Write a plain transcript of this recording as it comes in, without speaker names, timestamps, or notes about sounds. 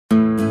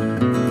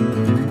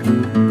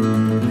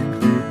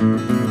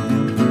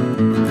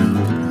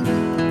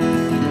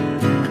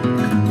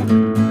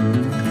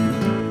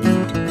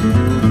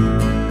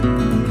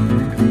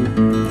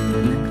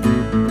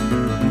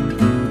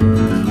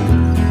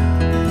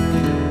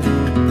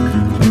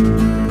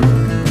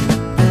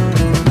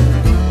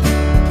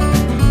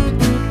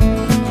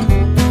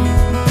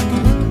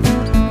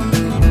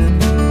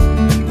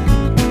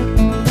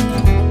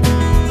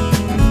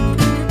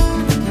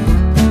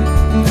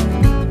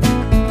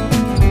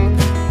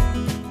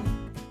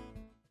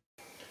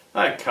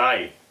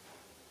Okay,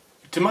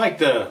 to make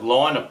the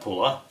liner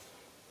puller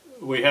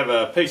we have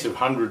a piece of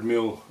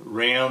 100mm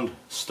round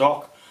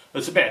stock.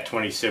 It's about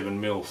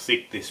 27mm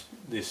thick,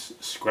 this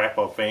scrap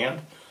I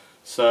found.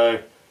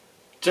 So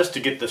just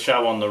to get the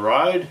show on the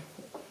road,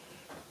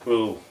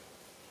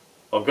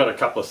 I've got a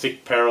couple of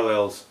thick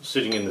parallels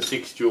sitting in the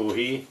 6 jaw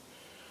here,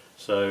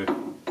 so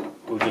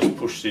we'll just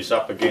push this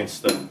up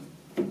against the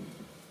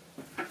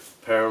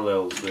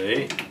parallels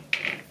there.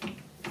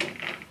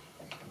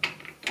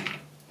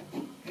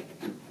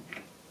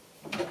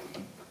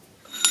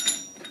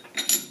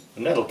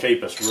 And that'll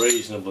keep us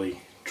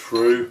reasonably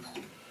true,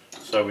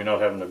 so we're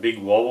not having a big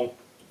wobble.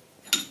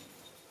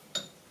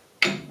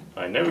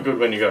 Hey, never good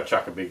when you got to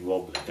chuck a big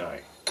wobble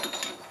today.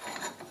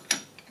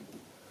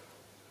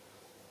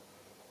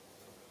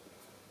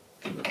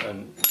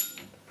 And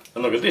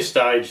look, at this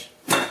stage,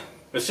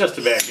 it's just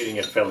about getting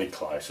it fairly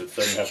close. It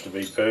doesn't have to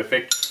be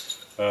perfect.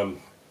 I'm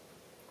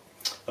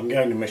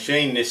going to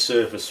machine this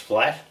surface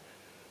flat,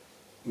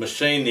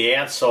 machine the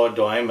outside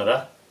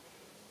diameter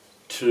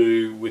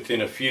to within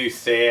a few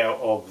thou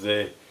of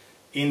the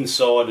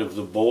inside of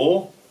the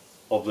bore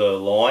of the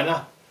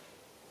liner,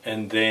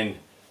 and then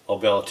I'll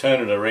be able to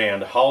turn it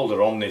around, hold it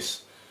on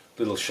this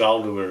little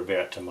shoulder we're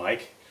about to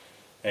make,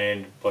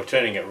 and by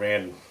turning it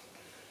around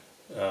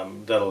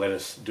that'll let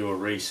us do a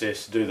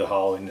recess, do the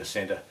hole in the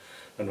centre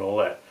and all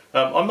that.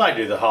 I may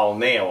do the hole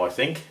now, I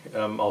think.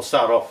 I'll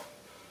start off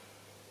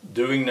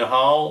doing the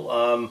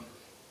hole.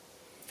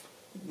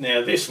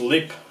 Now this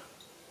lip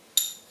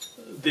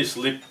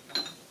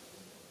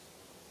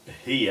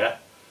here,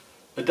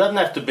 it doesn't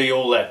have to be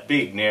all that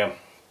big. Now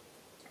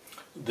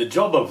the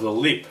job of the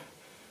lip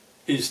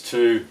is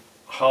to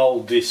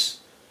hold this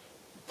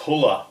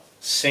puller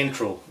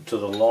central to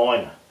the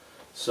liner.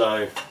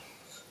 So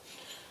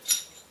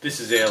this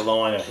is our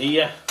liner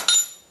here,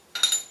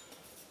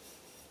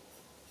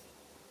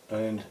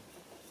 and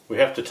we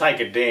have to take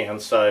it down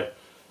so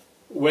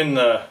when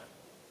the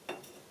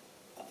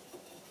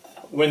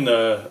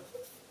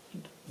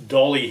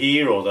dolly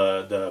here, or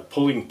the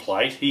pulling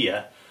plate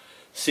here,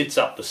 sits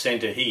up the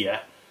centre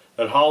here,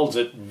 it holds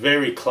it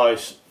very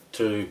close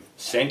to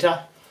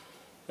centre,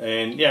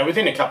 and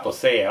within a couple of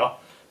thou,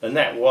 and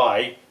that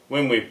way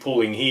when we're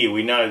pulling here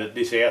we know that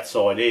this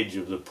outside edge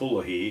of the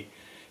puller here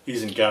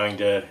isn't going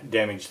to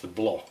damage the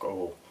block,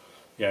 or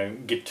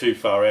get too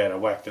far out of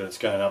whack that it's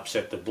going to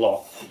upset the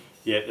block,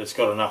 yet it's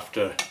got enough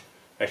to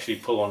actually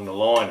pull on the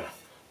liner.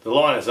 The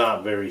liners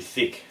aren't very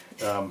thick,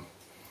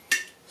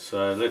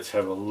 so let's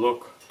have a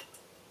look.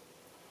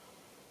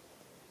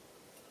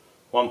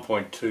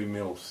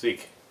 1.2mm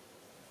thick,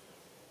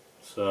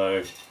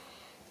 so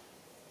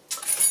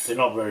they're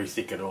not very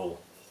thick at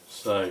all.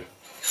 So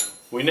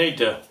we need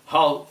to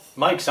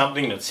make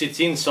something that sits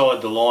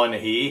inside the liner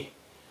here,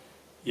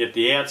 yet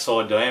the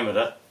outside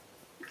diameter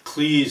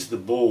clears the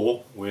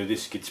bore where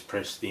this gets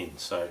pressed in.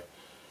 So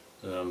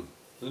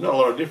there's not a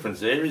lot of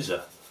difference there, is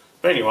there?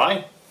 But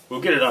anyway,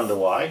 we'll get it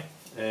underway,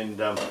 and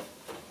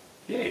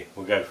yeah,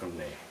 we'll go from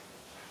there.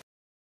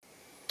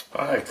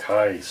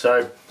 Okay,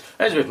 so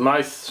as with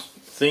most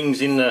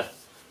things in the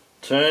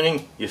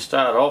turning, you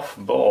start off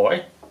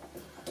by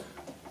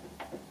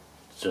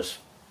just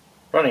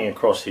running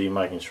across here,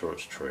 making sure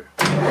it's true.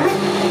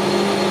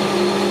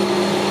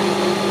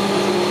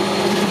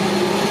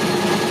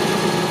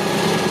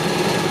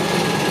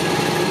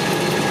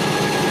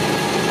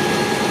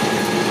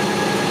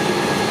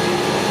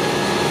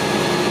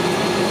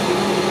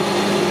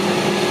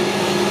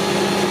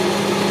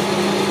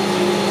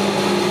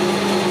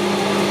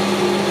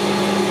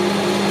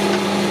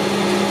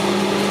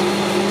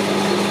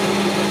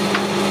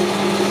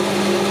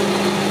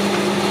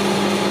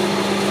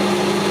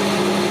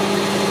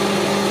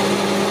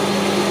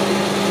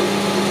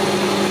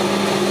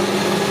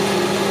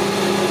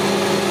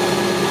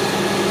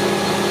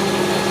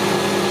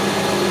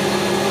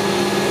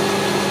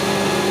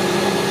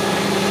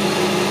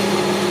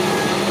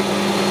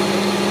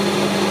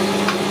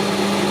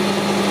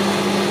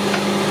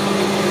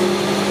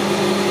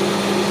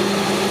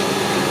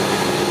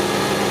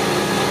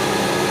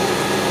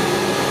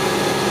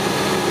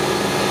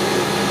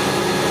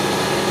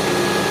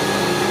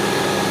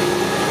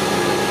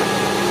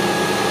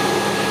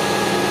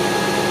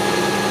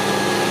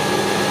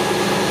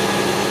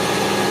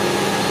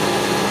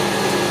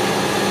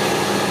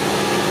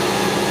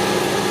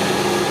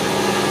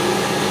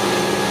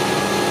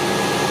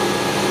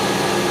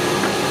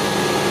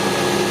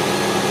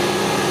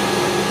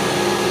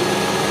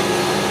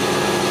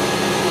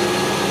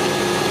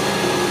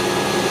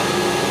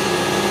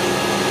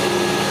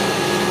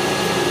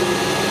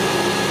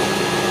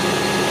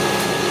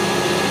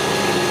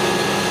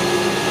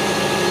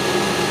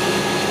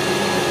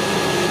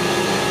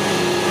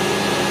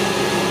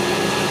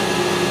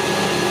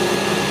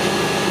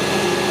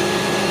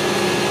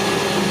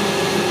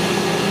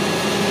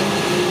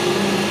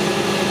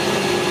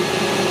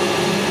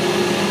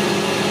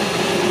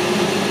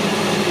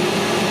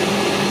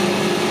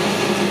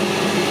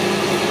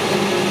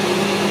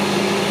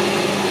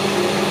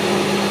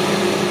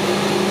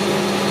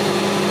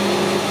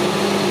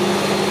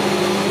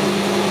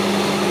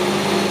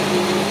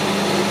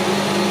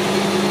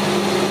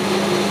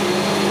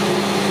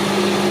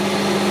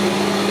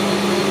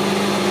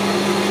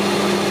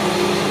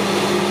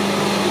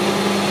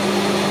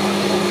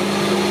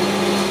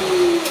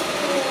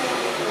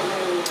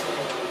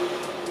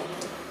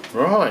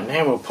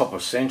 And we'll pop a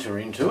centre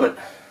into it.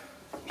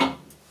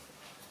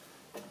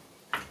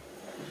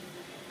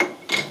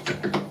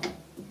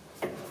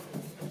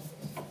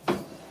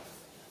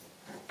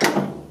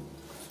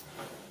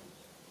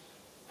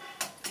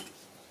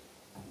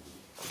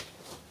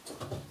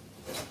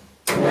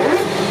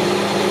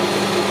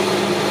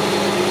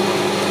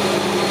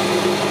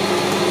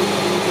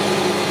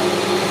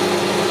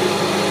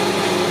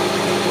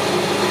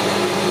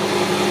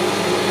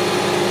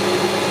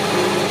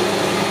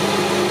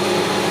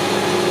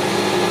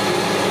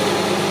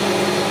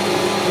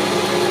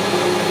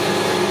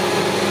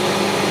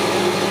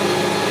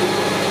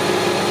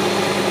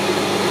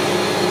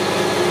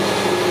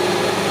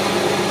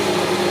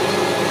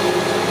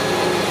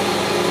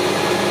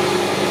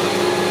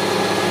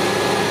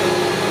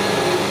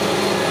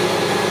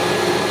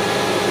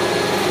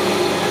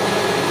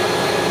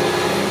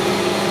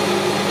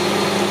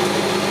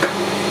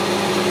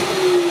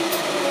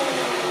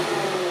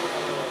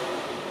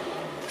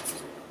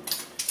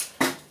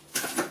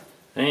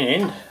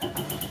 And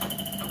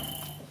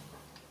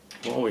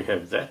while we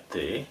have that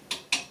there,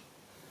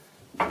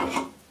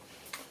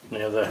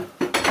 now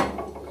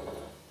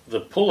the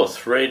puller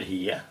thread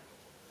here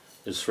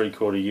is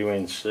 3/4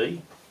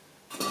 UNC,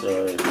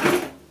 so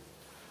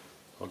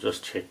I'll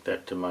just check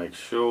that to make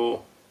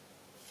sure.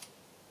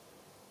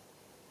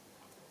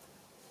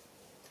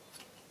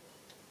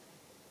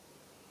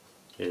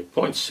 Yeah,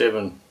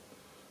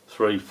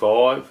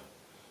 0.735,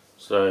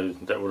 so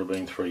that would have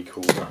been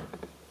 3/4.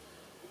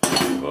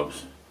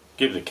 Whoops.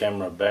 Give the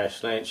camera a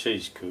bash, Lance,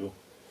 she's cool.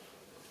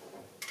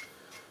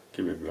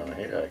 Give everyone a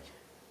headache.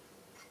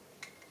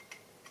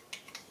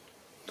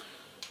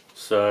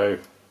 So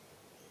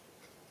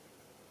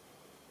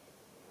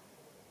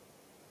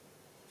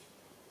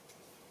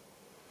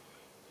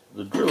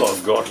the drill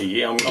I've got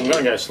here, I'm going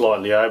to go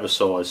slightly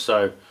oversized,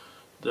 so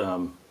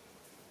the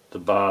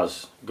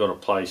bar's got a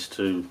place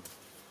to,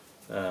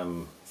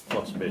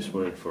 what's the best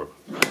word for it?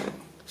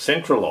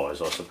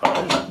 Centralise, I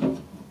suppose.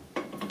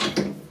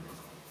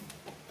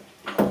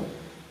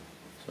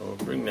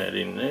 Bring that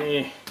in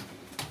there.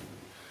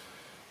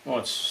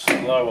 Might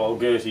slow old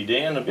Gertie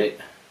down a bit.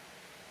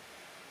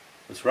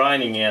 It's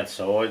raining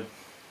outside,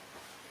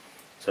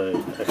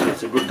 so actually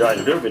it's a good day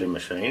to do a bit of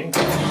machining.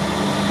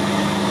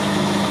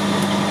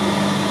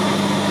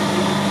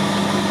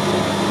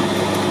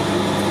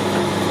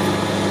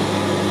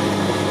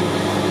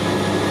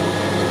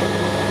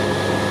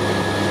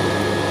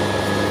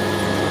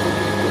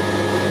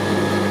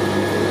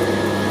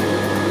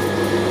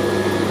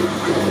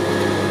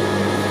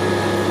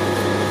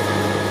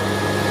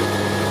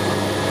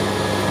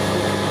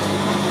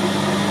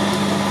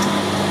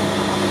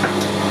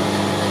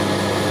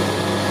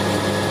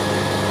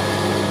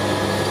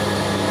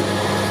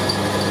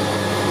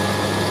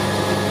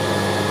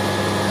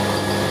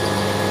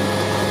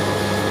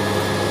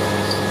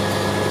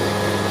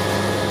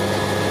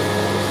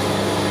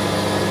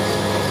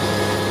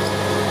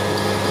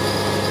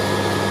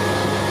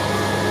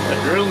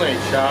 Drill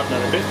needs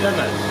sharpening a bit, doesn't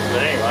it?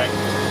 But anyway,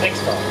 next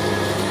time.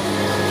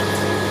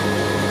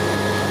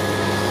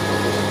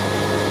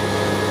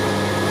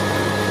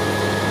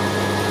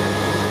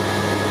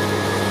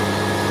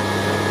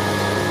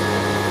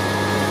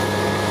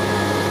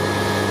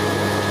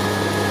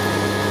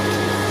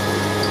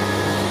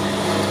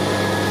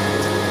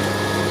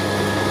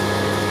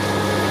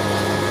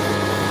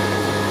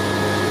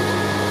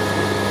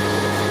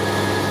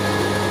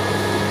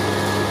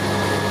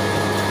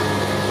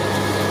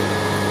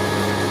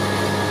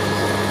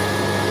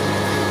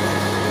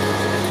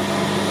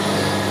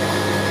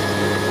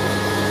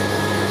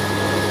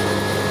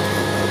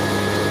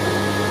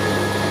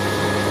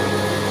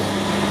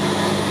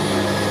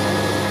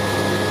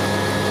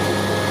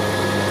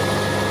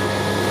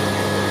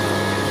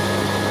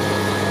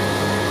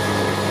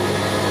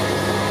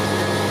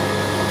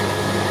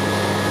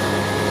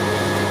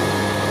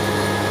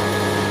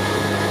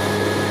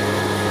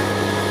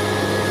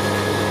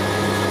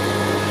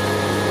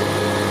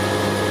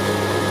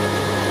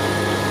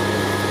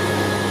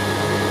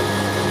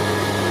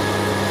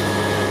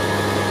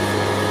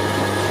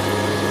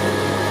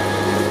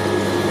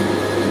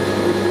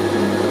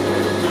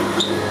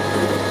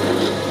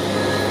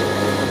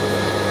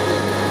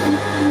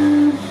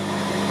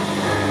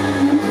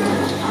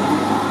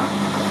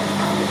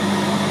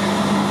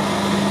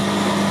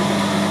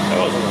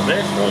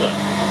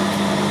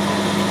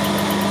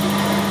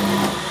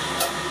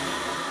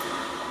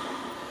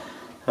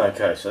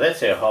 Okay, so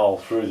that's our hole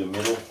through the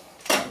middle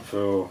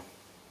for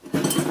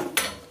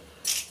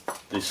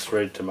this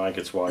thread to make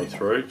its way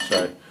through.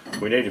 So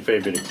we need a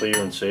fair bit of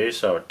clearance there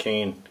so it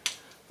can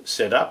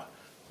set up.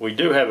 We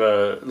do have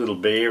a little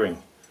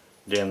bearing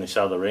down this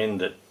other end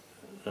that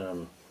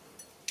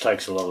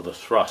takes a lot of the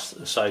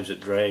thrust, saves it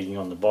dragging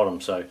on the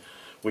bottom. So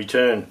we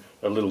turn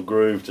a little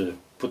groove to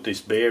put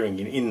this bearing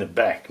in the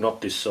back,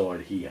 not this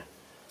side here.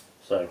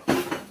 So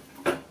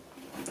I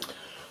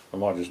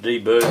might just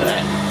deburr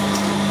that.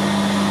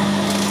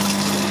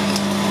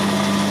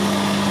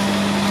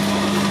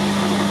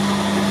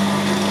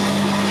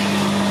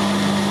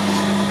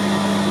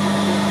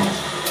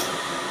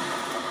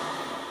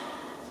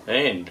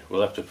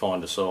 we'll have to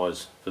find a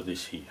size for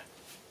this here.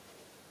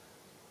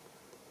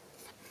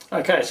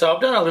 Okay, so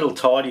I've done a little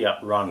tidy up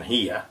run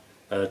here,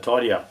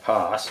 tidy up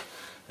pass,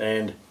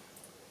 and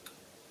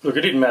look,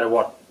 it didn't matter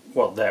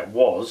what that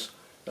was,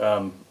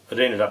 it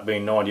ended up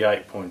being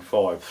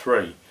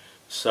 98.53.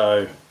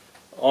 So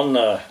on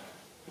the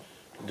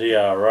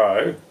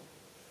DRO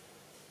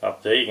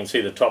up there you can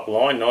see the top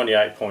line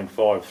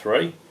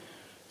 98.53.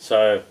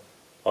 So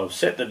I've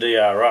set the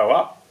DRO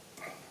up,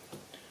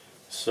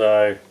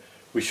 so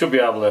we should be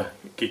able to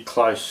get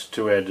close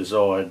to our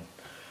desired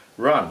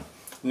run.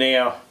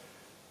 Now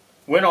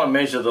when I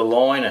measure the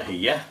liner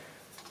here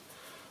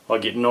I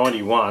get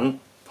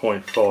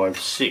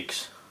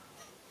 91.56.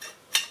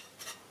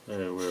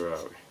 Where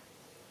are we?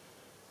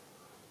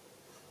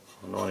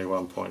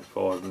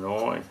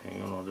 91.59.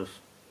 Hang on,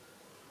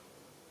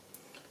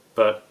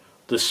 but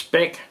the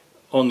spec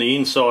on the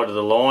inside of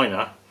the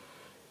liner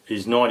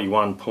is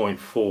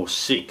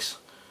 91.46.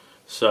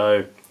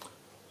 So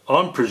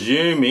I'm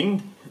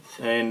presuming,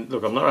 and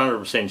look, I'm not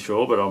 100%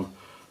 sure, but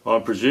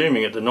I'm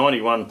presuming that the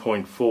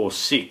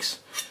 91.46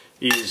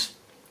 is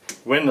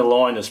when the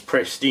line is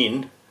pressed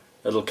in,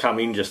 it'll come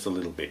in just a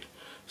little bit.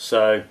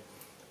 So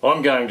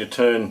I'm going to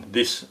turn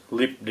this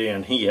lip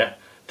down here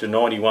to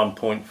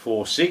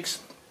 91.46,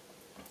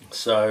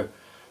 so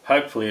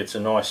hopefully it's a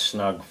nice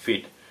snug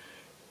fit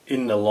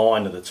in the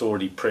liner that's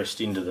already pressed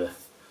into the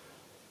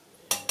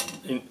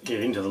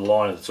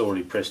liner that's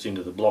already pressed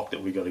into the block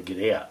that we've got to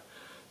get out.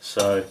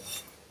 So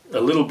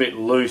a little bit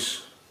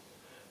loose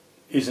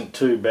isn't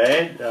too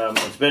bad.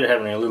 It's better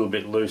having a little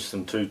bit loose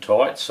than too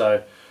tight.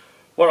 So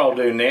what I'll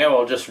do now,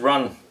 I'll just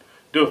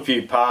do a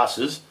few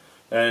passes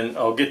and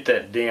I'll get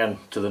that down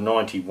to the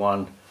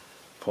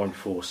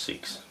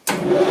 91.46.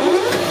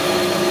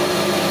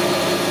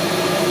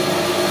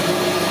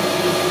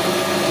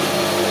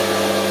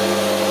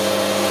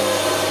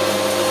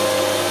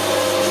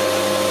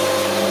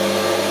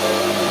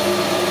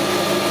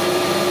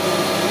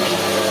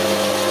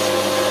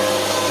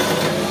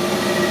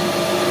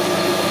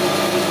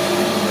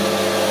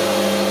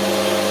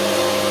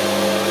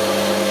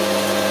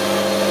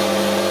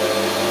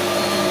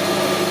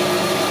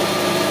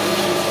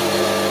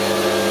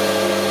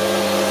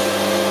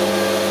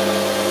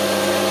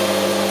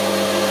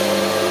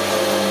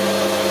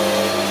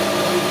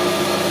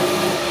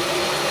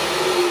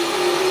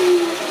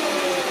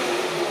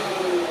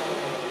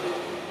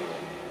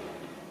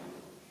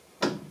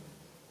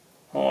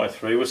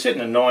 We're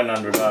sitting at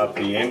 900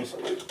 RPMs.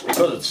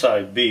 Because it's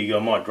so big, I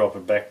might drop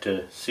it back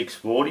to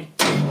 640.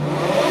 I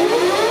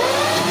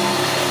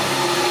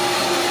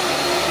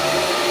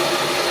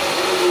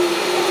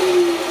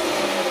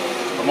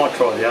might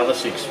try the other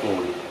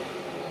 640,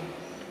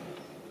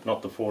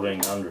 not the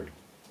 1400.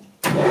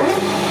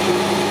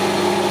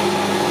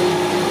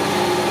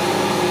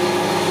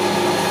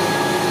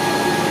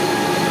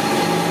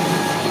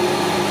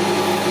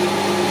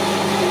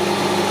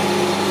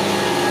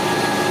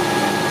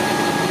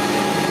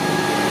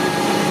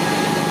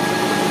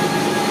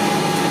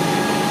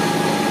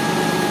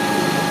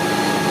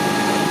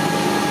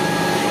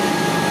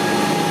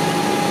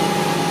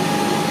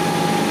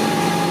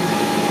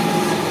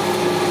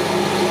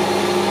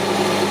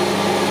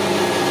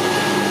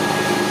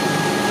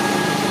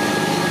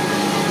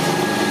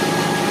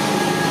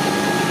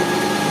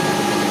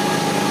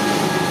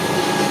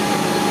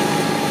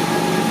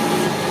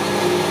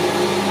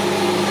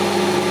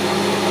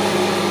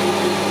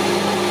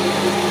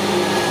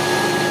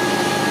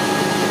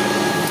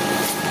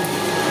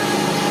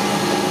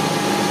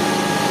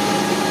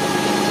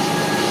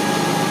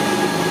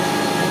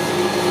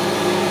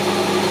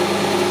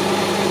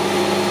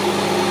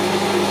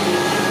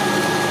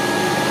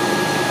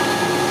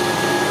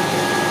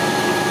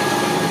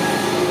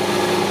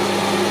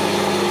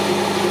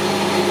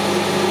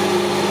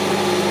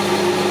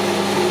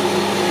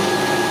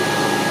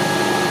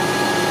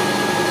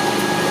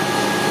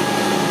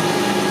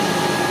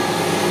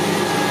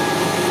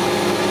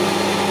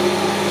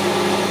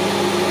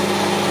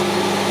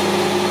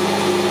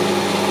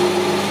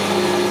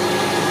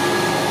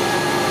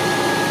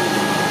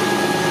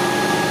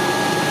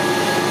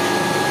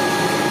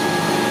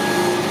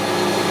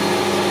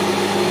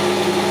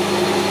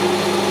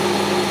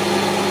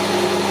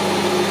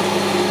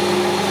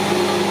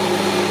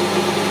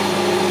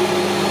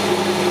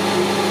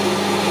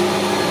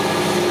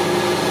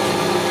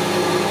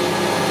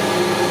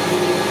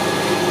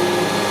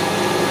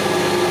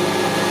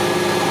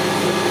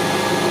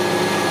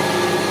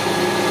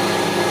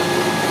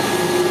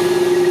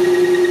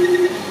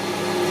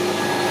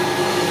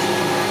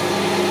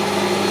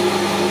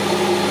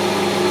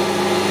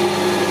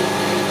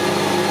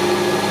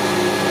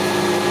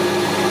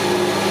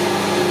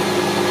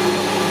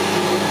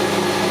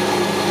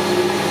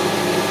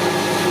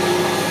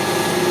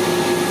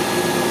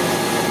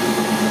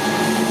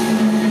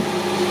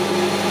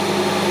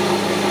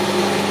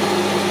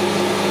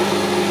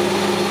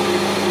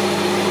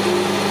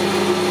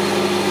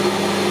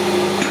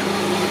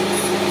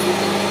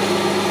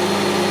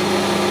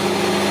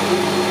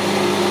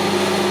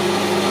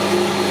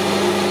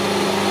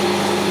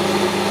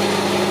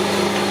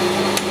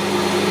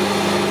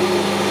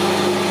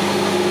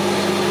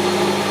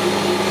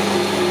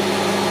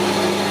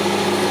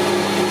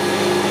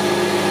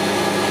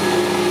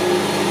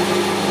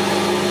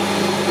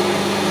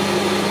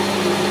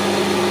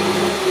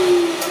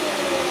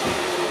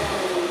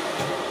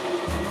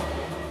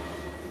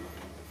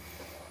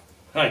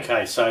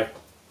 Okay, so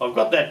I've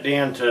got that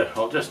down to,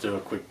 I'll just do a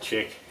quick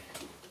check.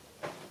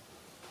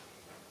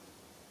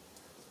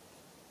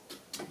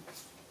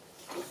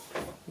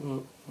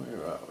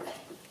 Where are we?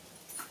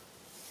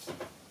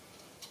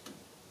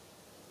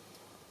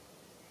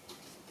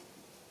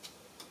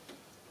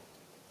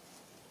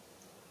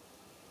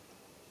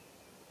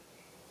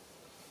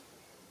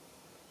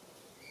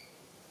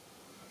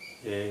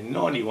 Yeah,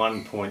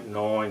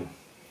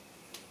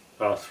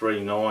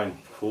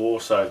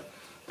 91.9394, so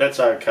that's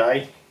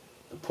okay.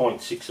 The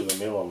 0.6 of a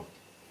mil,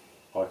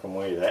 I can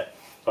wear that.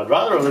 I'd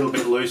rather a little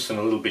bit loose and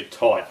a little bit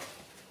tight.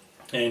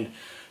 And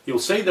you'll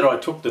see that I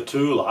took the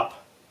tool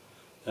up,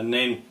 and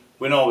then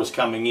when I was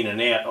coming in and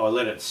out, I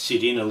let it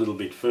sit in a little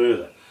bit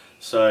further.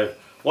 So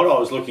what I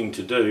was looking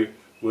to do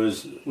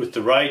was, with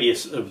the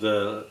radius of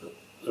the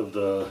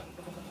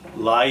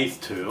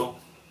lathe tool,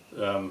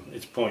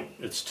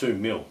 it's 2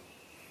 mil.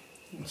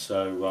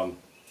 So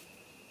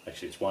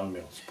actually it's 1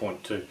 mil, it's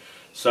 0.2.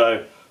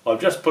 So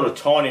I've just put a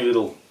tiny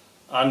little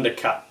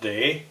undercut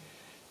there,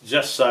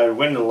 just so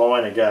when the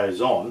liner goes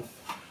on,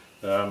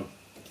 I'm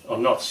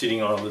not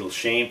sitting on a little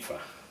chamfer.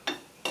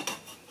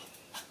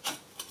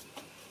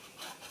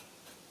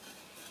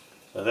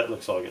 So that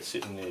looks like it's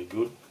sitting there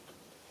good.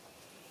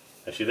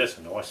 Actually, that's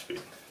a nice fit.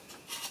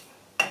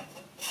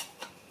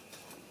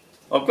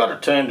 I've got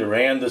it turned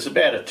around. There's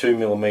about a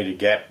 2mm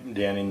gap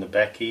down in the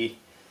back here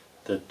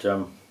that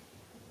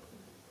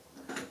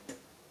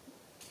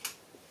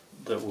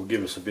that will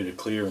give us a bit of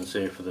clearance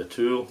there for the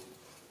tool.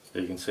 So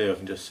you can see I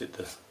can just sit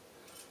the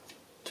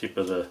tip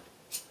of the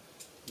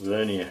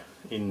vernier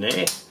in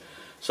there.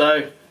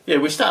 So yeah,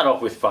 we start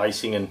off with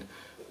facing and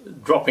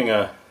dropping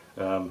a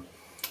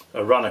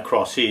run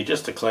across here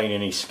just to clean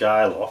any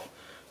scale off,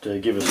 to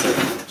give us a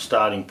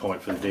starting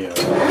point for the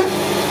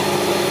DIY.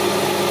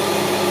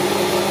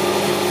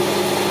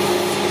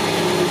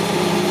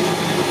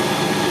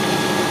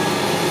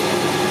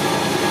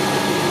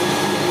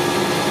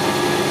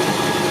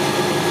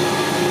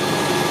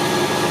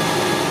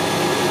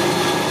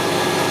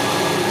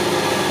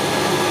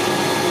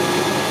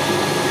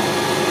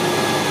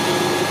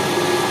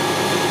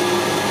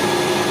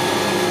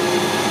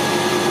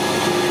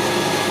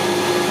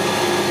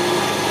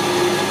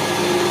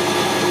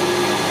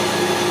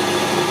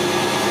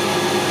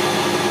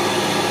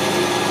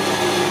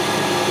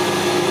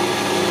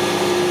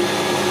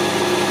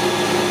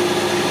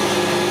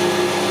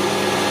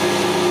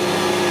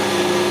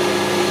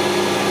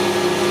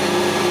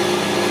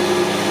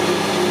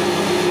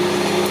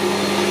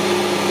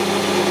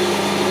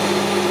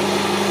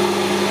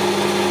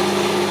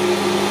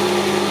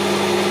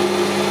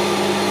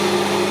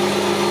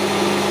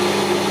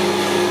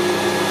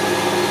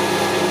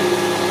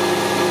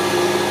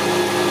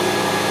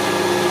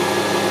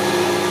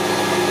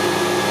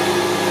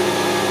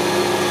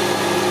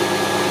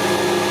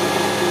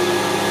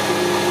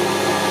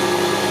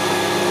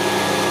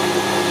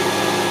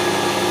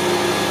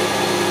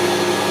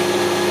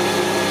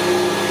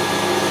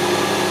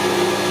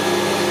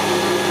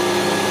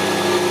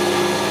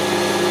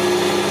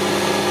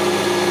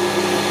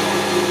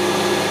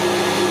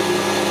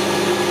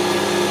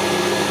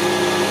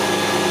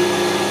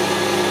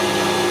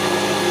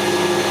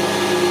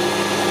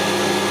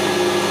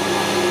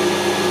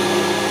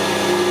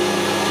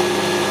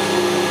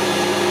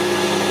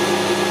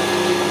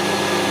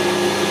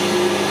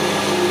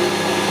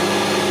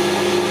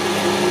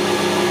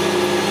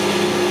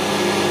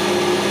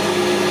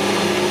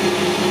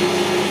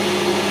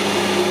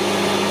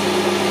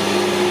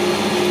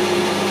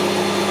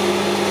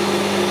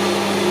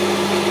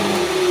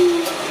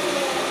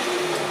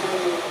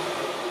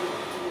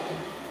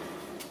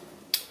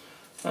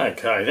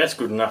 Okay, that's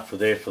good enough for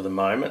there for the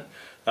moment.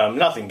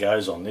 Nothing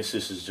goes on this.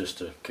 This is just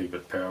to keep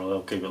it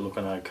parallel, keep it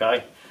looking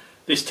okay.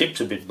 This tip's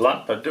a bit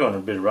blunt, but doing a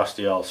bit of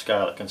rusty old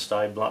scale, it can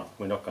stay blunt.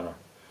 We're not going to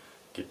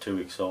get too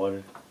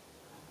excited.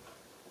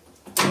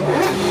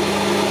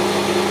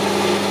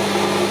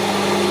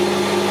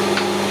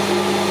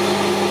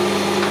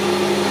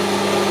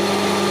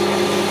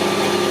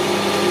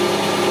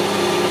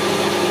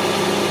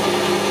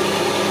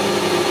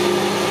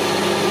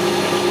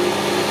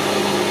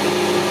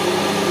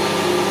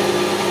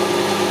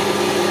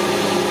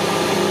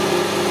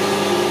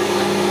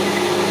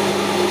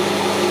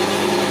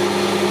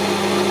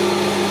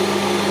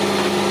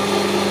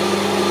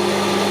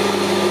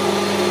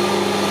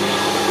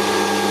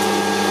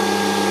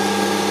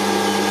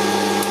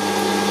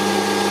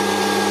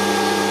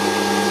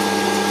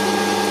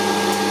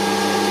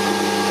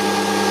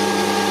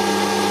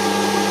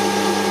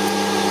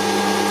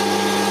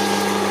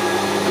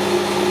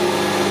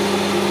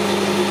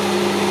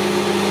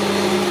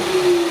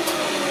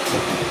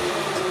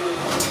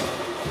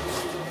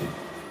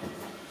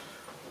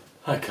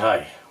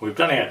 Okay, we've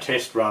done our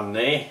test run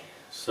there,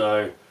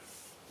 so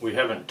we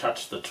haven't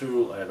touched the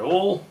tool at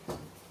all.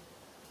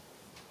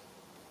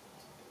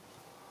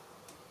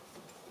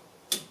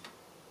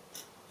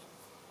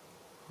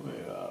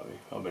 Where are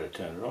we? I better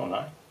turn it on,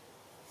 eh?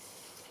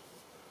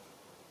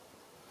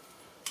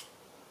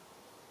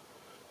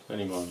 Turn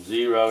him on,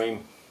 zero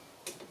him.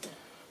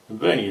 And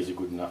verniers are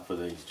good enough for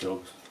these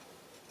jobs.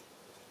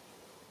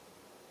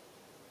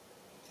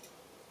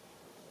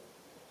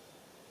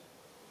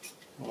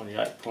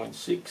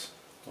 .6,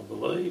 I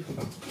believe.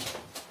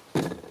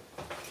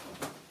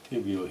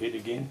 Give you a hit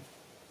again.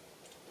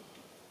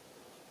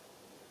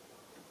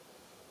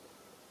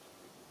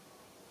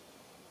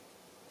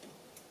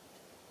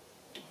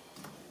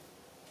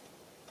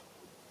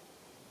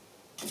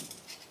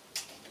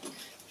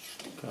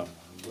 Come on,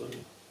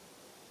 buddy.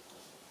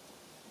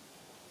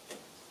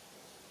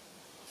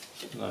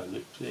 No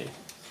lip there.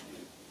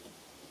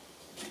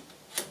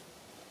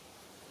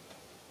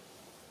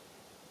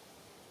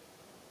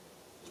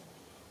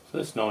 So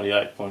that's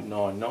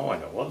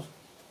 98.99 it was.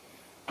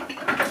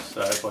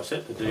 So if I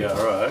set the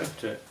DRO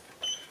to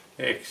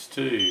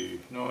X2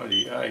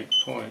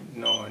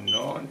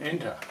 98.99,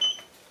 enter.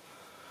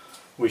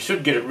 We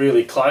should get it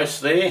really close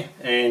there,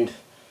 and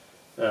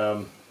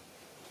we'll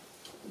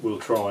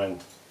try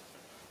and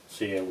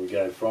see how we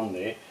go from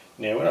there.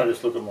 Now when I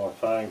just look at my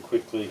phone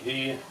quickly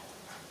here,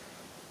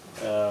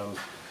 I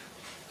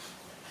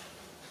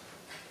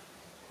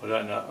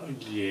don't know,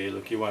 yeah,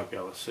 look, you won't be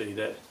able to see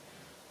that,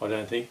 I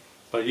don't think.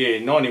 But yeah,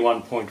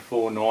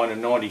 91.49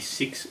 and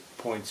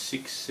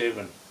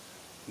 96.67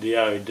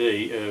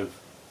 DOD of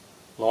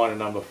liner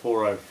number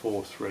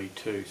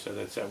 40432, so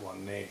that's that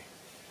one there.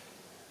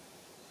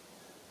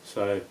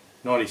 So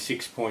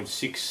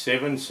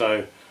 96.67,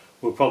 so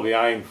we'll probably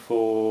aim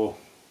for,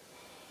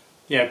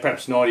 yeah,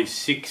 perhaps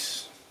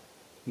 96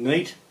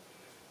 neat,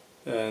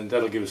 and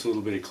that'll give us a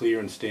little bit of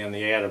clearance down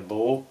the outer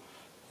bore.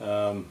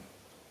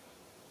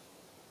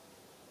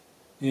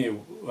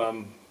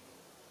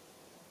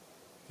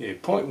 Yeah,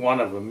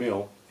 0.1 of a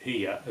mil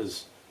here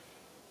is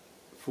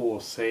 4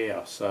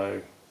 thou,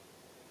 so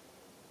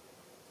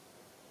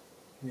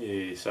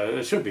yeah, so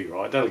it should be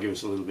right. That'll give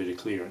us a little bit of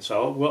clearance.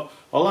 So well,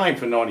 I'll aim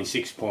for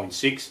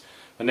 96.6,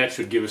 and that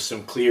should give us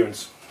some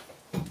clearance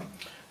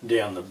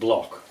down the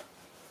block.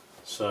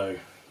 So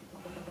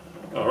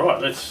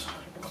alright, let's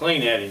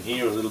clean out in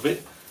here a little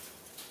bit.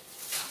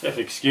 You have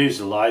to excuse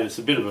the lathe, it's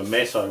a bit of a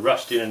mess. I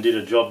rushed in and did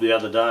a job the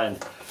other day and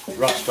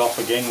rushed off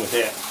again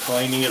without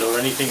cleaning it or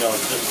anything. I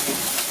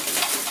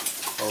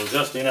was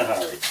just in a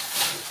hurry.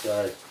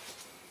 So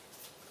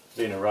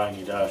being a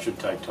rainy day, I should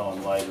take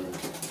time later and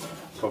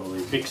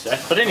probably fix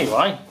that. But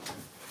anyway,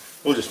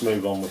 we'll just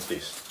move on with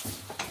this.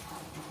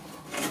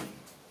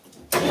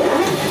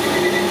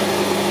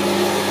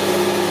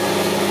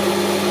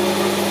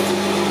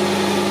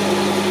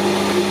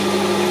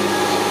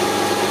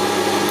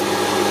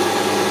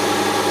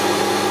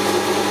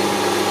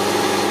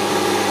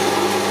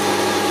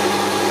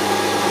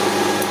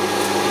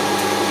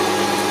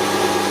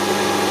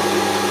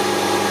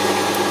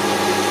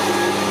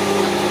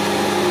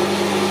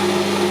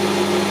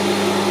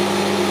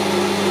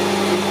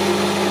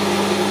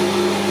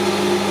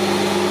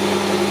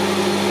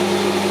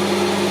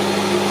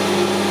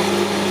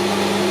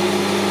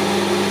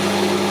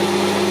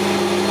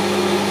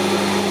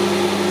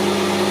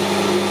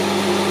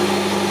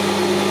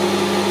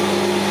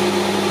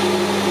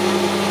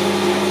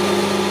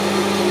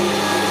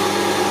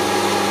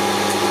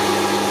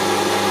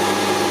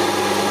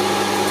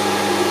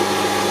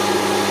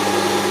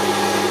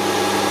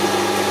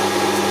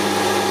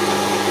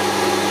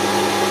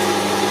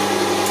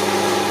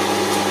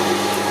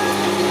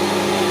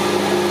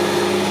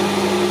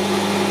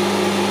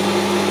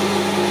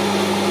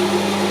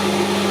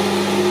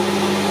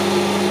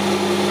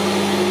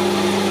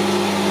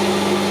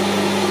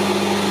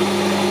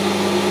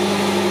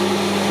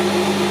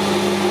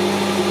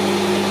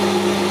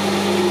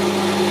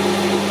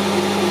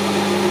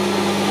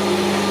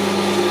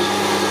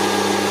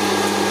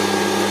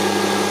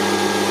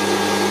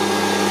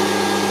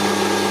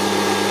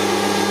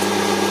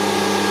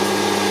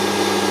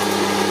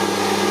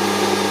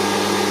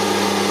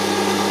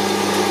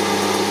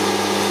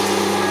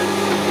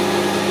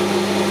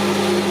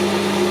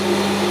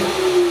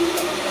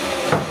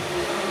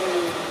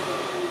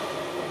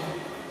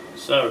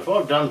 So if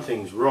I've done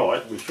things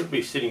right, we should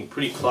be sitting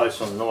pretty close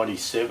on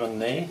 97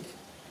 there.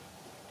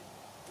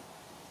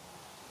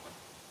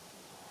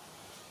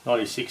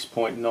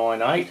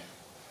 96.98.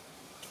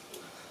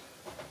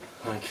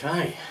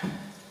 Okay.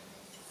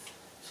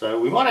 So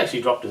we might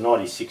actually drop to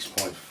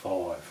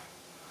 96.5.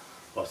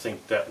 I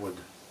think that would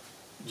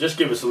just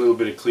give us a little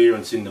bit of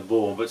clearance in the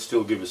bore, but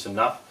still give us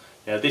enough.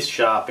 Now this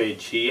sharp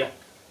edge here,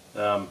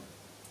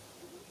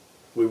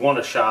 we want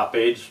a sharp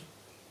edge,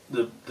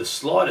 the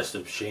slightest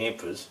of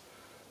chamfers.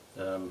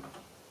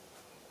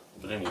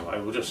 But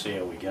anyway, we'll just see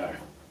how we go.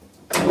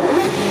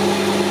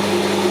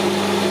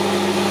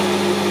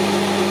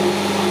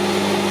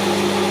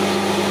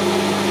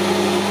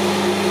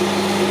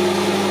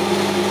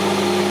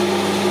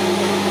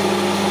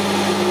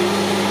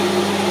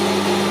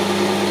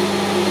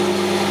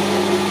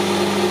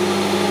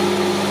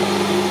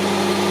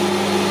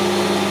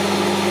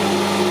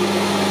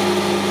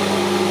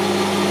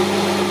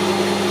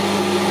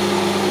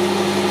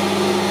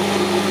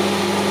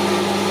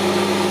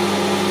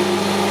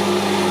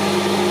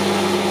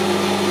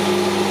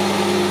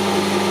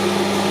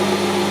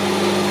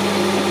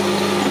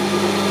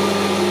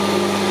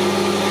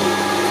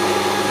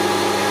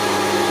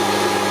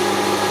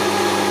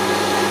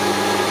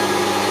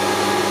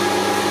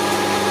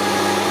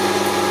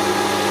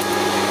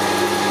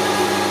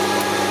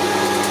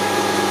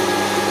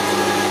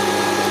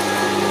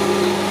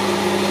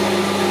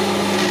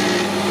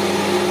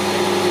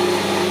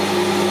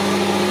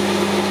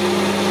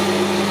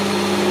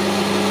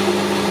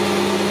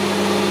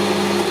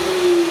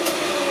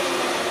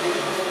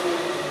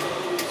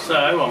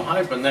 So I'm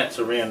hoping that's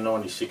around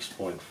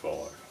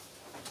 96.5.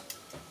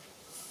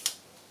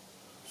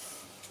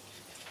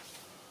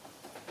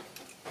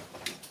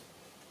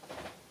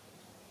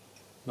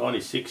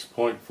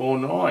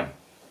 96.49.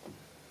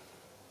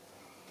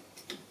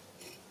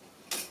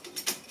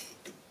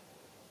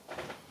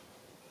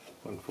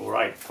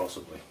 148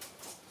 possibly.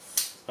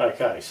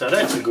 Okay, so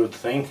that's a good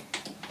thing.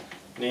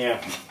 Now,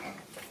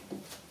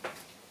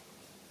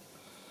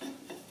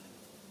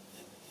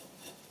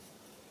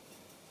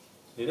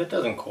 yeah, that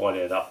doesn't quite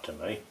add up to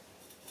me.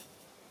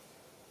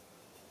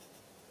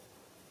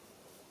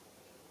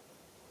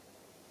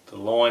 The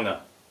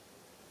liner,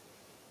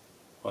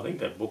 I think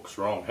that book's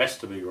wrong, has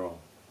to be wrong.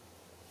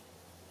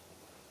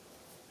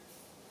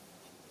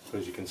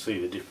 Because you can see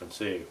the difference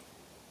there.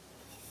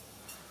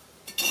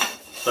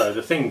 So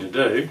the thing to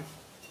do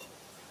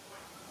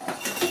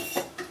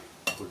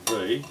would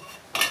be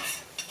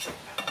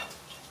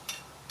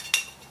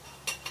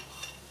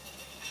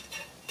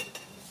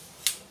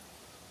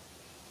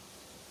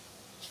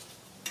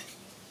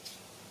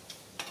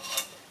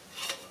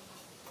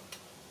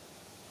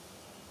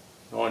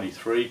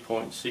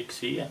 .6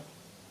 here.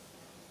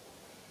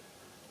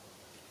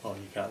 Oh,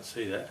 you can't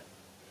see that.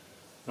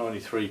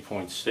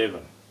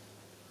 93.7.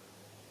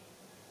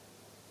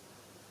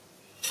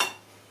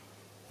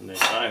 And they're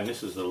saying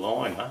this is the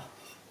liner.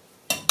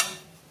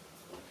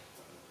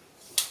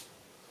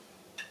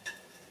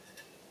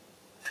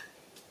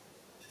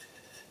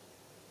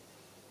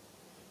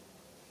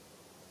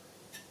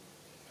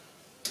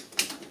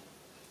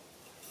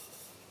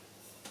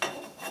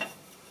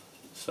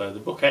 So the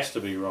book has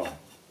to be wrong.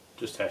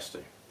 Just has to.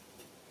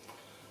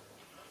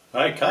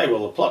 Okay,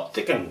 well the plot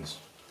thickens.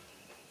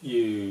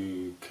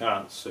 You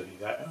can't see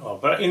that. Oh,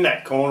 but in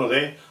that corner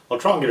there, I'll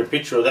try and get a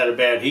picture of that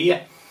about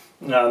here.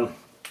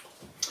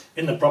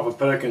 In the proper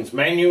Perkins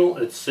manual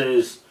it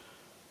says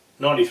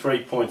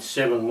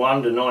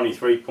 93.71 to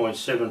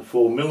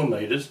 93.74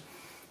 millimetres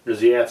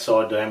is the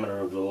outside diameter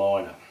of the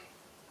liner.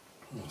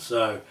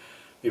 So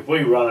if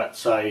we run it,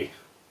 say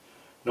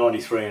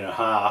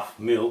 93.5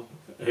 mil,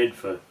 head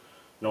for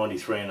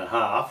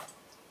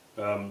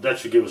 93.5, that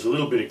should give us a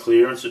little bit of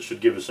clearance. It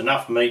should give us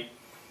enough meat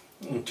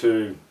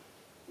to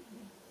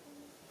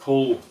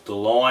pull the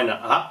liner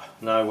up,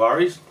 no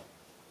worries,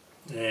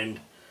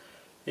 and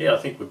yeah, I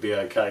think we'd be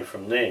okay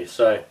from there.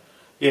 So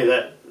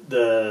yeah,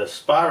 the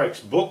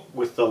Sparex book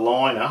with the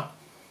liner,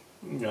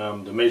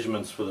 the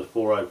measurements for the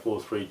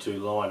 40432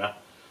 liner,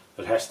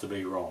 it has to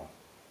be wrong.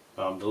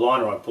 The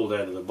liner I pulled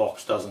out of the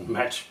box doesn't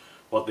match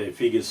what their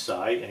figures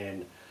say,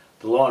 and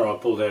the liner I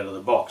pulled out of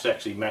the box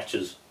actually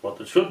matches what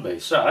it should be.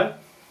 So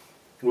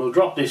we'll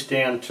drop this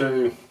down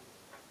to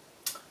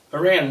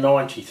around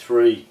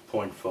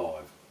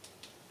 93.5.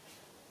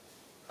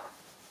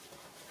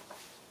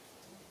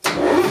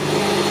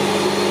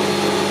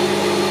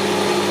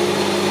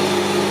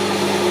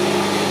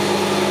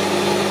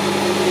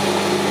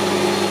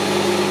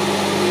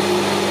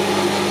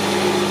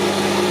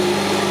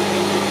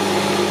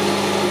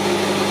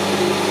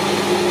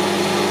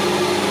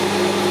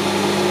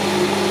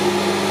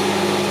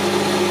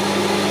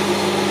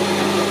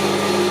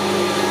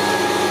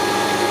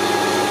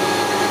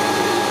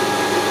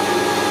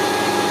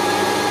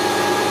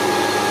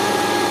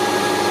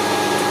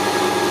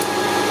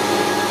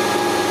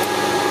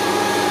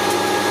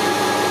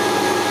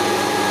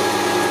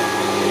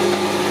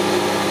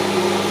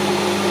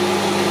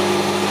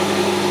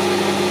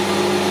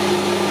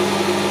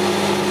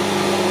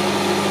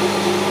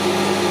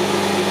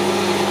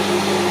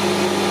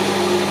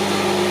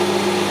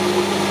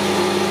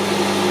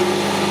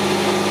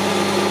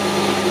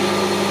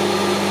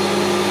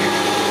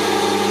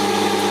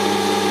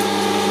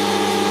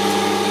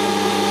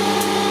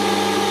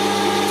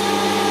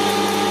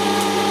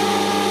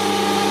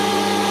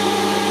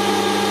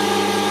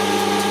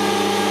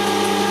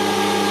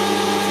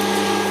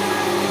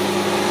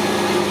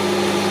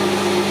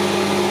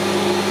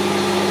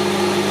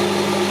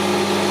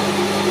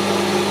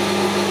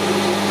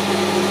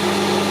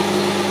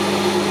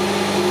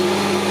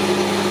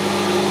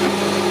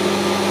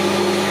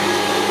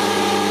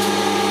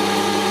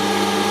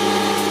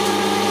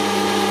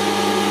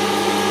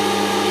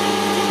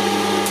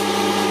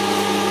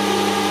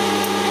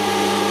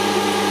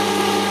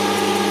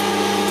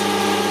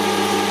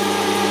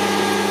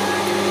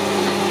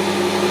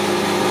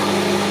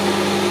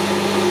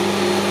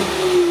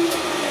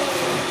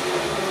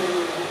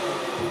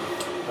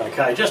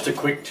 Okay, just a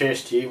quick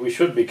test here. We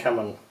should be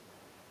coming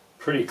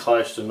pretty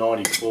close to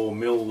 94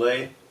 mil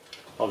there.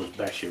 I'll just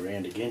bash you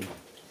around again.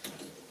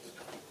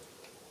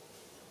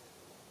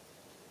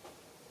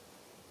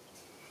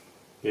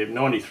 Yep,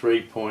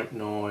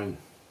 93.9.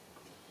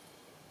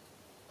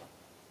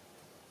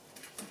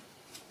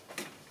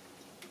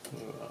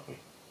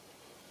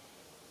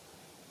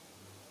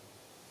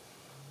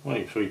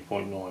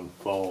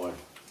 93.95.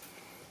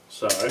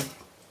 So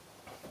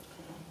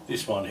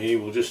this one here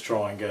we'll just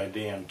try and go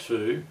down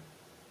to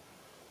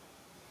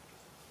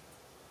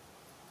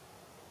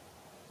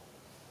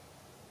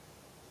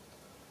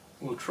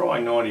we'll try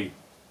 90.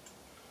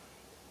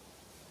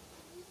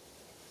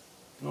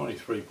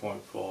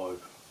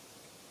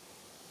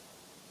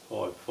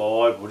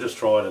 93.555. We'll just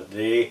try it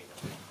there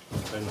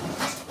and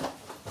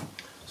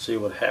see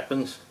what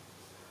happens.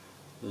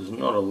 There's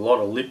not a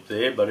lot of lip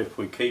there, but if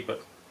we keep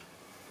it,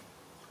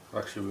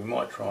 actually we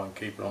might try and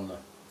keep it on the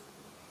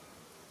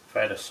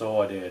fatter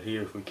side out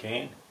here if we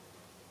can.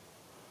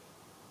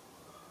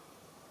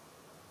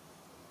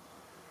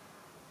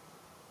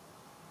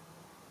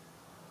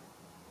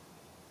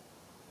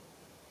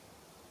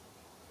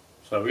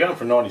 So we're going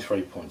for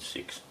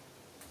 93.6.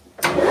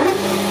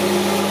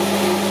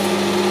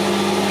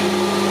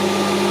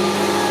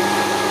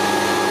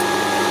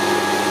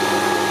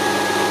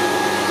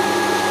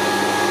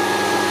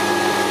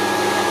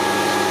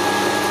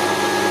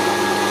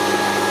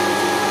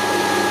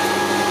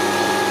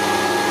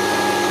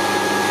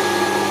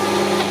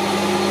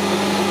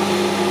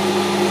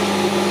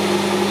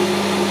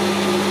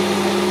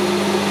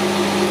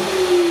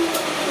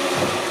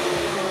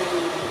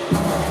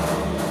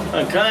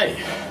 Okay,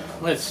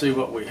 let's see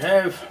what we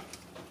have.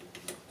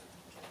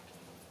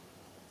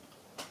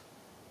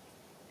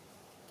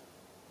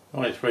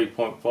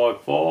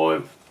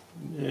 .55.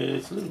 Yeah,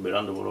 it's a little bit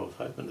under what I was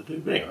hoping to do,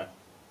 but anyway.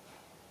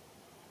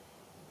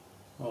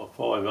 Oh,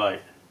 5.8,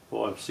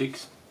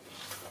 5.6.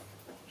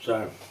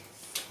 So,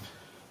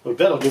 look,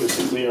 that'll give us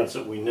the clearance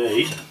that we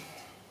need.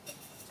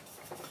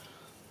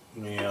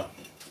 Now,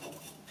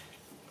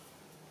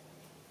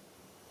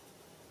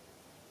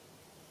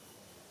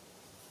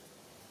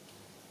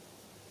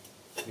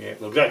 yeah,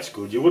 look, that's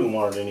good. You wouldn't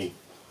want it any,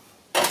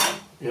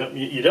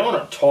 you don't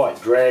want it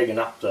tight, dragging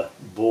up the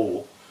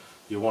bore.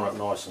 You want it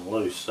nice and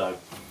loose. So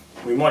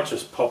we might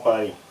just pop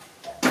a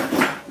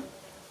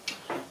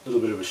little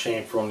bit of a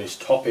chamfer on this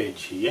top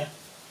edge here.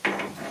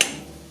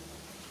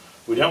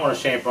 We don't want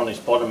a chamfer on this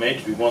bottom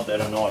edge. We want that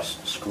a nice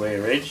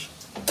square edge.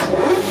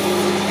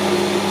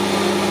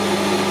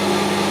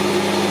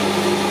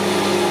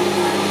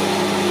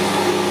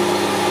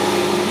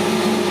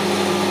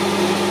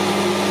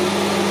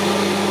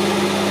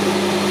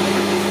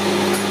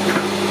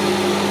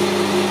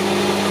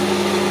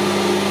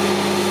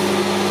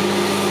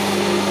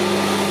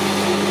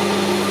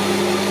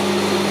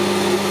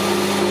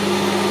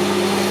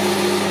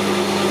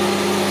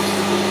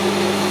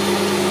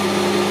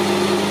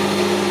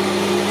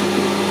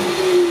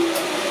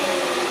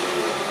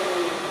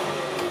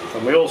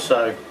 We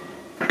also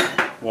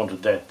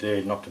wanted that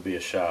there not to be a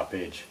sharp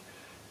edge.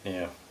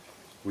 Now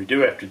we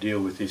do have to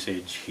deal with this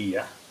edge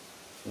here.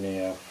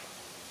 Now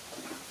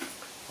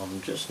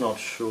I'm just not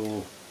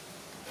sure,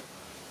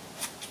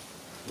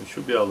 we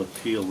should be able to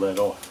peel that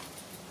off,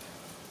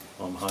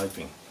 I'm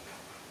hoping.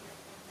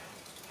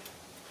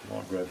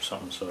 Might grab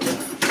something so I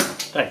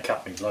don't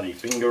cut my bloody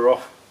finger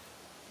off.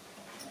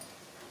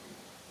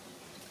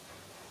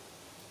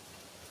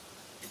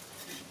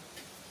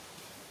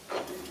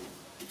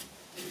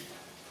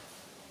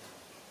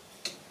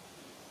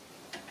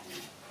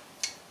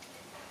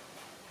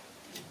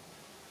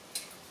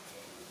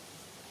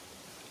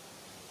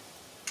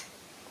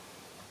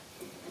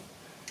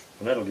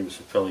 And that'll give us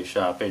a fairly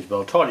sharp edge, but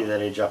I'll tidy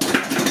that edge up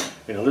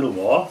in a little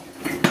while.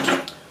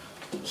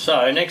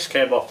 So next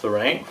cab off the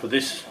rank for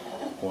this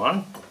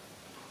one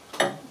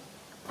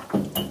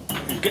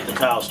is get the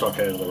tailstock out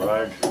of the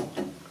road.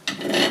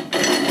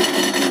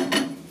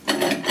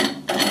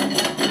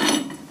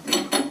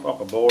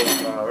 Pop a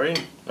boring bar in.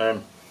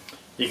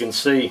 You can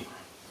see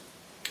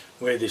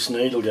where this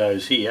needle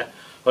goes here.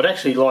 I'd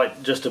actually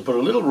like just to put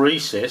a little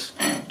recess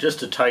just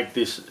to take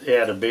this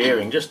out of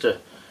bearing, just to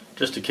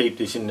keep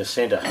this in the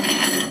centre,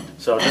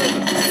 so it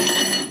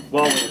doesn't,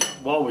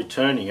 while we're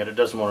turning it, it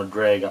doesn't want to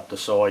drag up the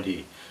side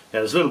here.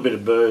 Now there's a little bit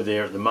of burr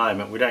there at the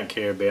moment, we don't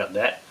care about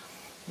that.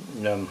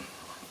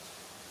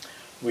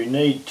 We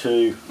need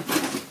to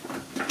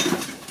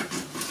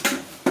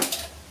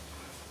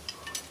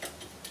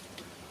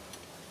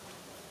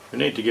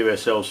give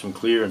ourselves some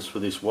clearance for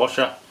this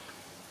washer,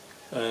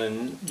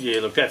 and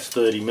yeah, look, that's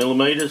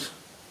 30mm.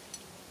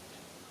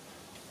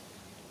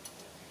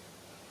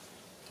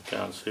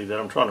 Can't see that,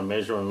 I'm trying to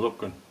measure and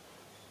look, and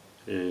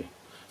yeah,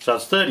 so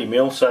it's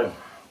 30mm. So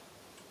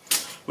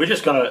we're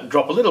just going to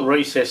drop a little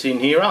recess in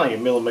here, only a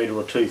millimetre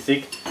or two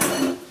thick,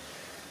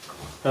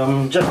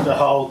 just to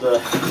hold the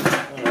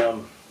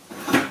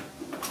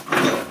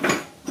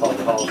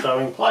whole dough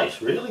in place,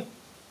 really.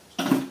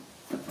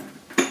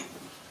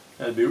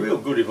 It'd be real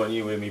good if I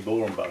knew where my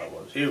boring butter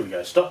was. Here we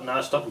go. Stop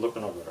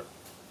looking, I've got it.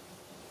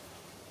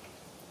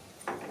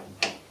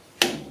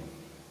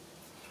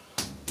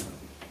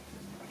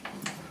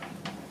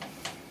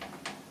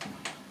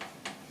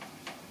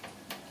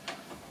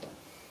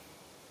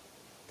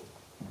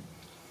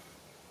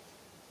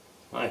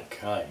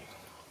 Okay,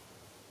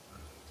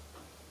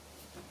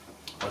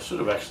 I should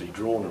have actually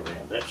drawn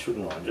around that,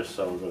 shouldn't I, just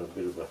so we've got a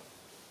bit of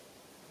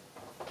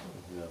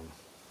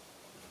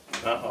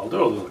a, I'll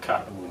do a little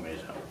cut and we'll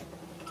measure.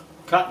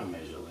 Cut and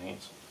measure,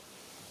 Lance.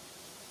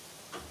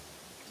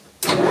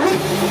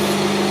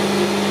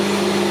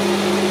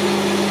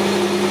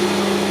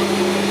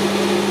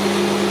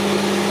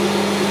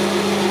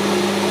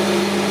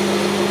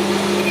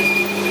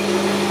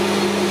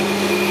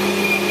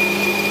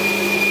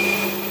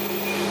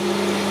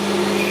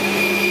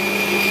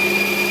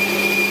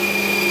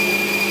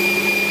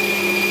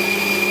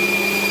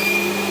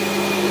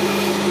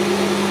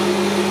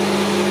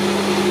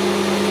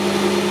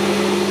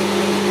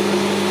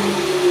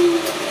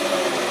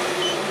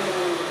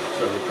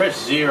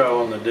 press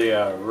 0 on the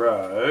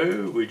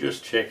DRO, we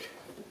just check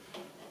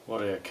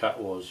what our cut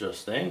was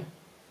just then.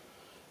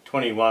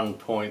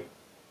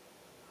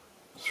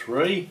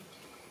 21.3.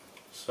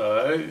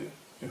 So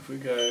if we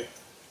go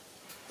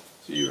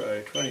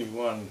 0,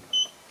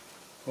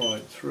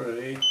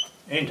 21.3,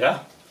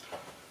 enter.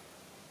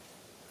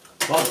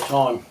 By the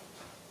time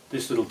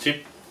this little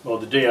tip, or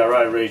the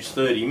DRO, reads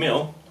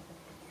 30mm,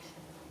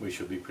 we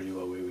should be pretty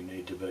well where we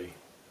need to be.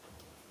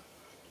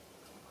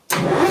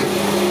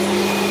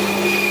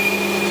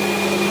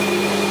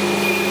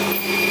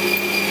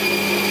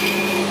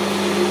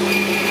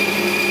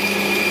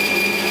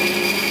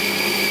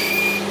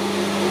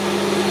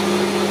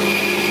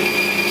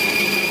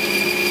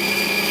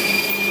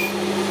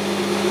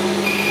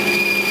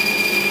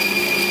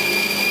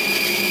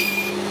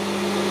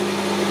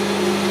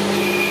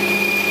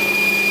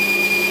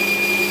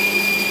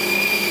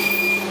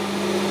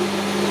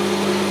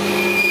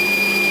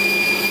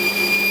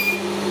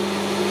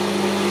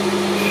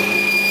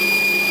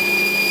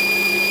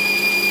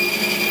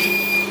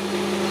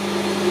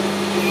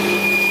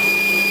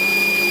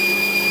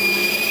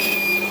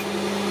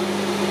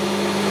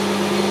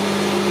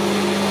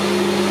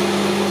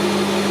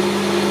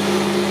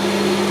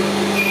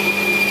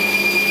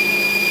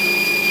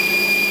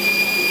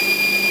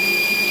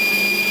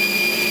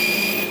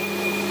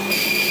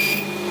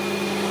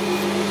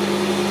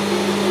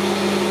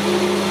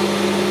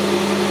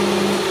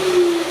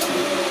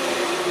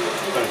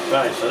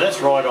 Okay, so that's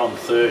right on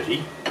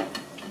 30.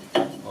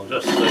 I'll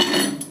just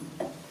see.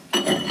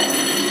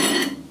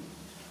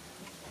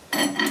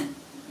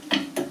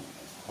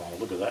 Oh,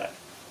 look at that.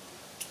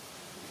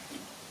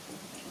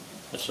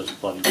 That's just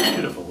bloody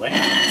beautiful then.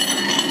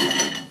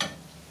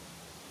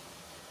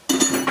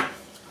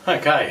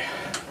 Okay,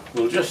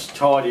 we'll just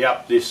tidy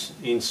up this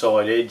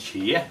inside edge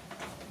here.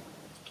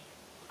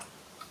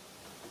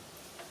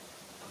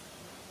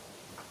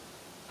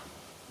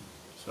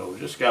 So we'll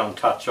just go and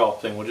touch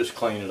off, then we'll just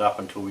clean it up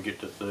until we get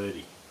to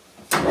 30.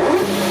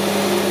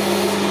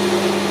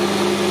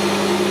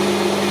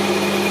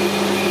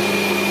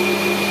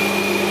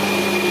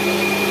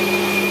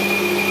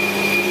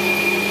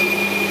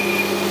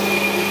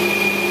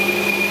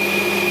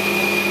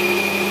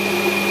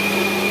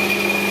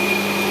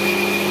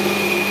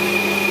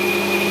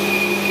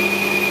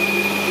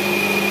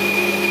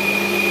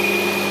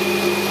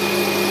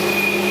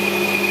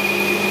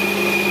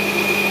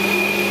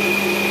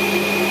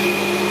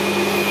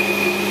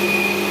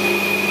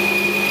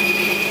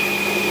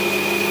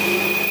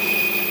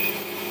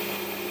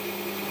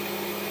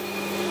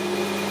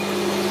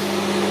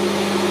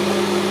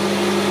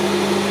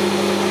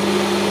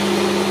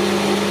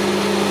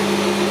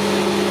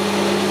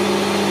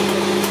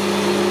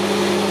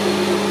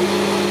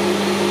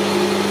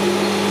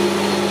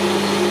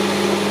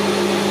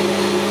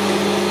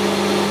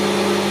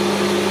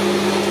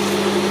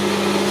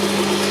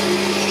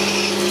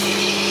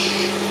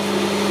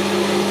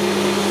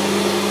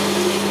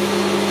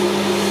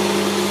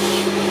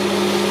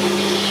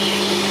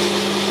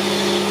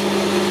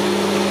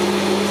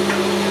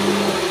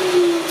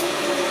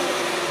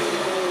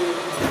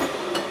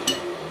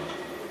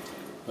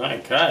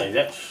 Okay,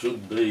 that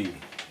should be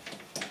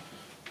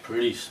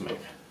pretty slick.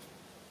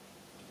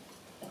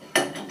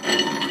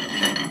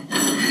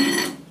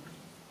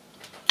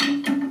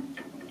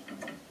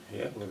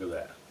 Yeah, look at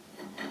that.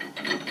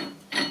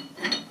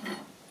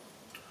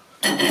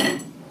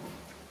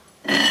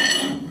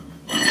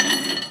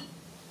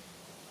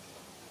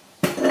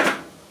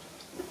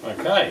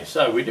 Okay,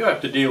 so we do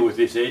have to deal with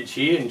this edge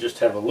here and just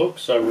have a look,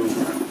 so we'll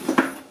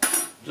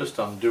just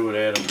undo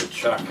it out of the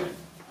chuck.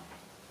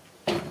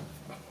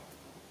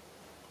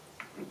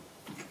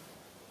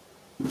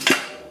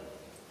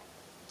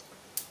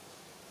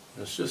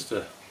 It's just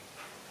a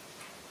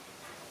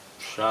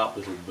sharp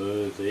little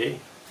burr there.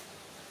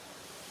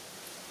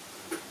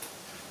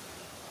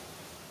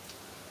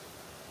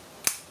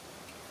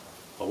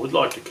 I would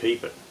like to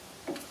keep it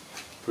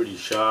pretty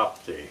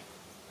sharp there.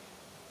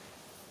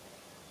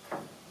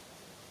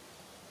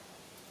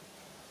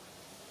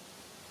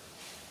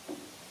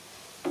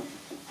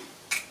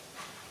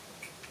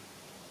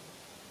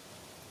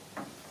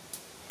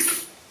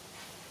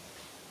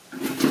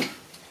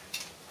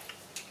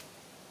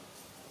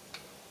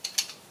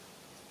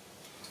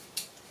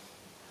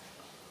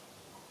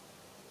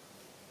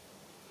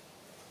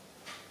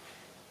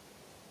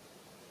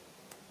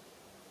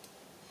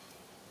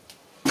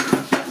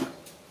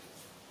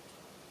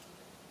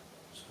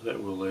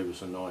 That will leave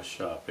us a nice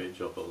sharp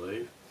edge, I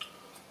believe.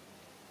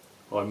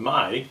 I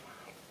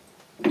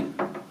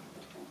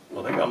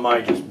think I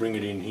may just bring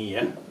it in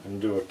here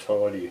and do a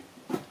tidy,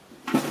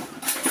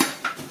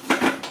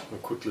 a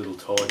quick little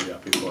tidy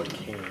up if I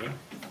can.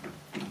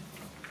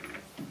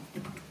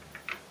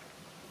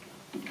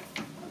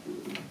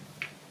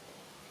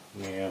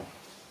 Now,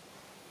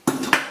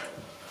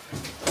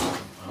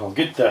 I'll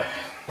get the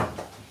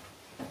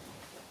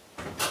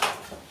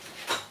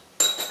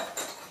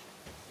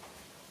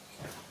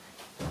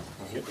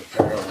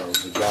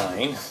parallels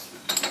again.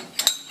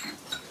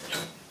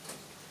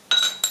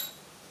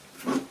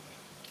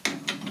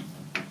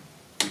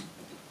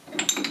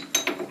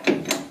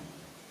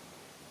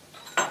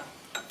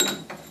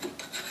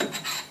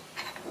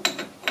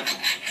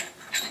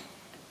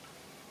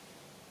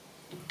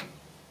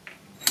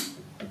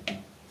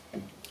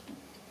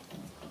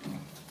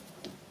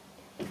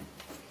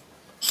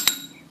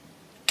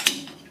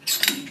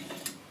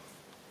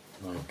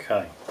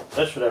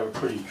 that should have it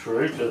pretty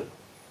true to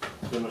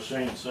the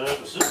machine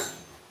surfaces.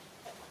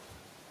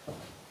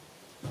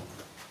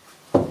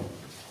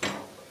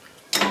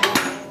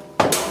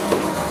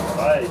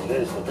 Hey,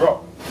 there's the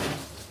drop.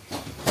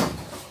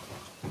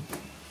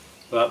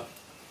 But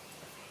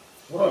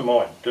what I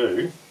might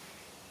do,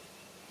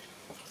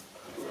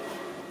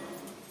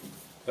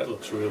 that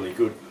looks really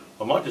good.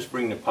 I might just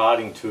bring the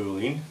parting tool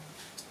in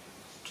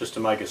just to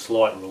make a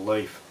slight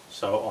relief,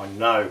 so I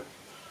know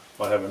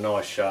I have a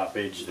nice sharp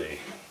edge there.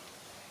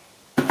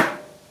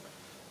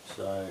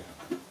 So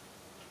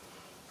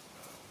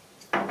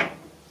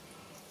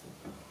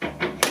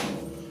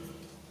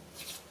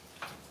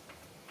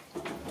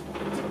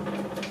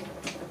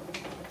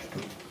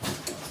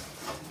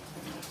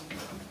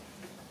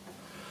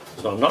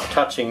I'm not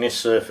touching this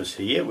surface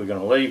here, we're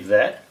going to leave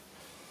that,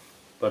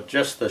 but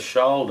just the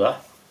shoulder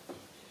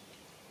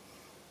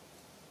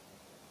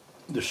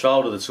that's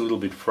a little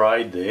bit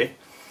frayed there,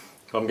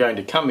 I'm going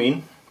to come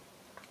in,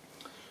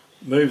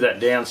 move that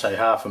down say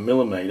 1/2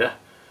 millimetre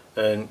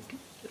and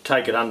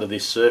take it under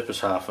this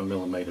surface 1/2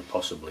 millimetre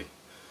possibly.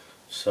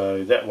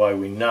 So that way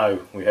we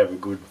know we have a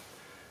good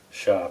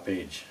sharp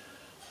edge.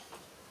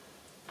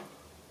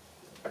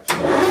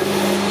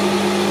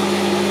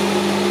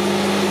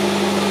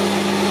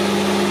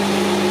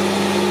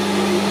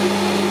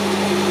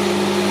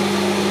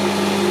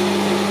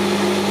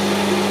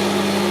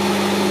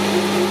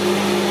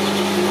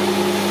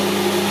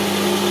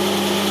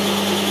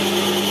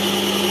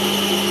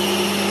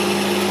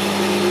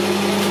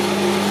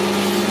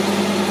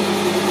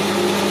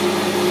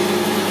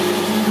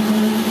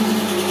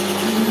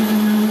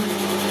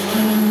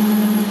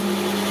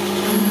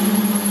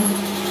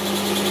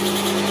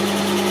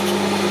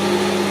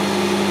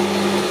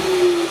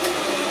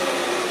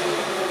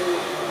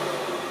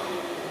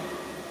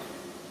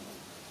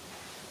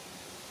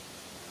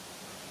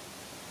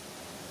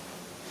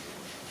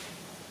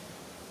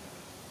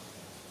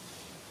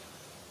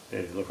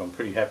 Yeah, look, I'm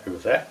pretty happy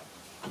with that.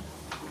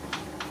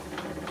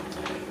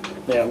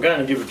 Now I'm going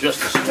to give it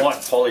just a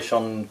slight polish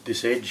on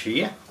this edge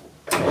here.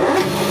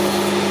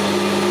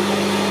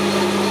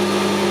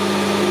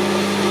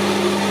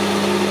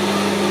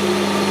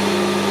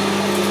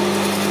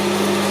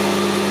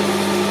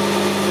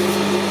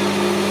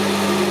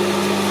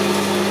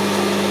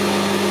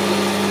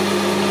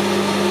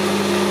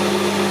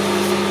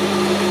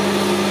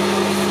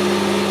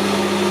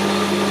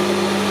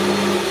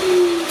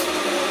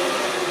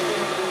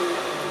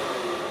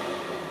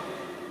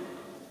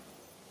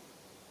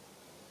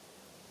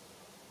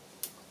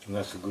 And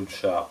that's a good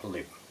sharp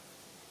lip.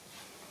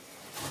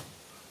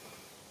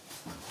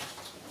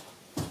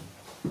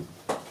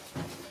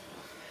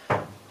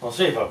 I'll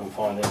see if I can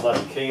find that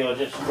bloody key I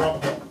just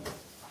dropped.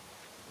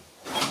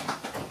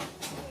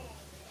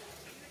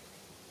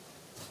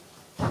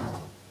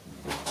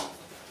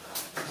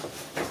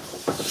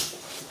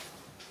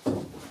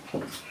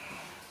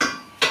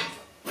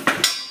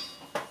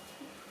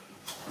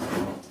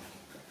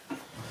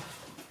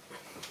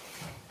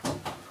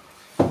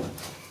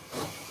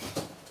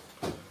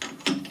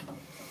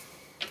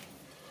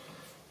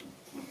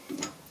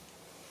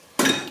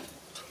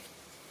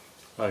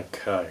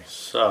 Okay,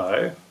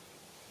 so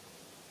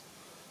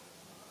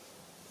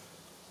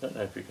I don't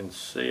know if you can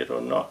see it or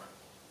not,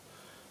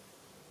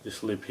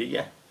 this lip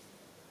here,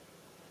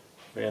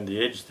 around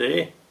the edge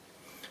there,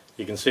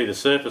 you can see the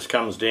surface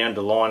comes down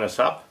to line us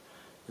up,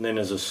 and then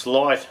there's a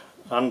slight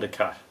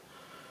undercut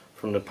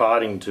from the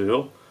parting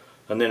tool,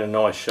 and then a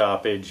nice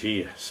sharp edge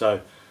here.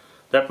 So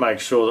that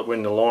makes sure that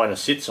when the liner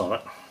sits on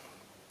it,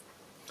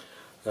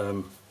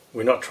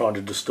 we're not trying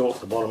to distort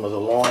the bottom of the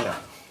liner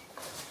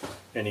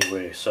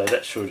anywhere, so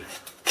that should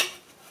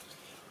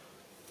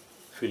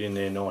fit in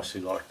there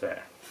nicely like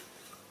that.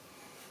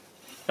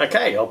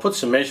 Okay, I'll put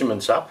some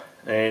measurements up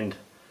and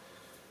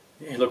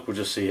yeah, look, we'll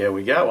just see how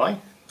we go, eh?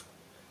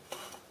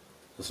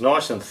 It's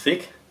nice and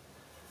thick.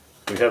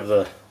 We have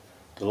the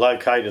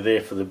locator there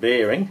for the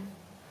bearing.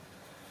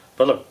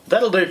 But look,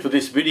 that'll do for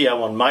this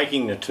video on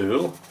making the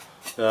tool.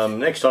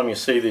 Next time you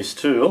see this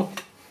tool,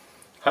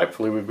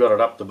 hopefully we've got it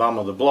up the bum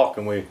of the block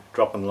and we're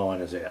dropping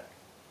liners out.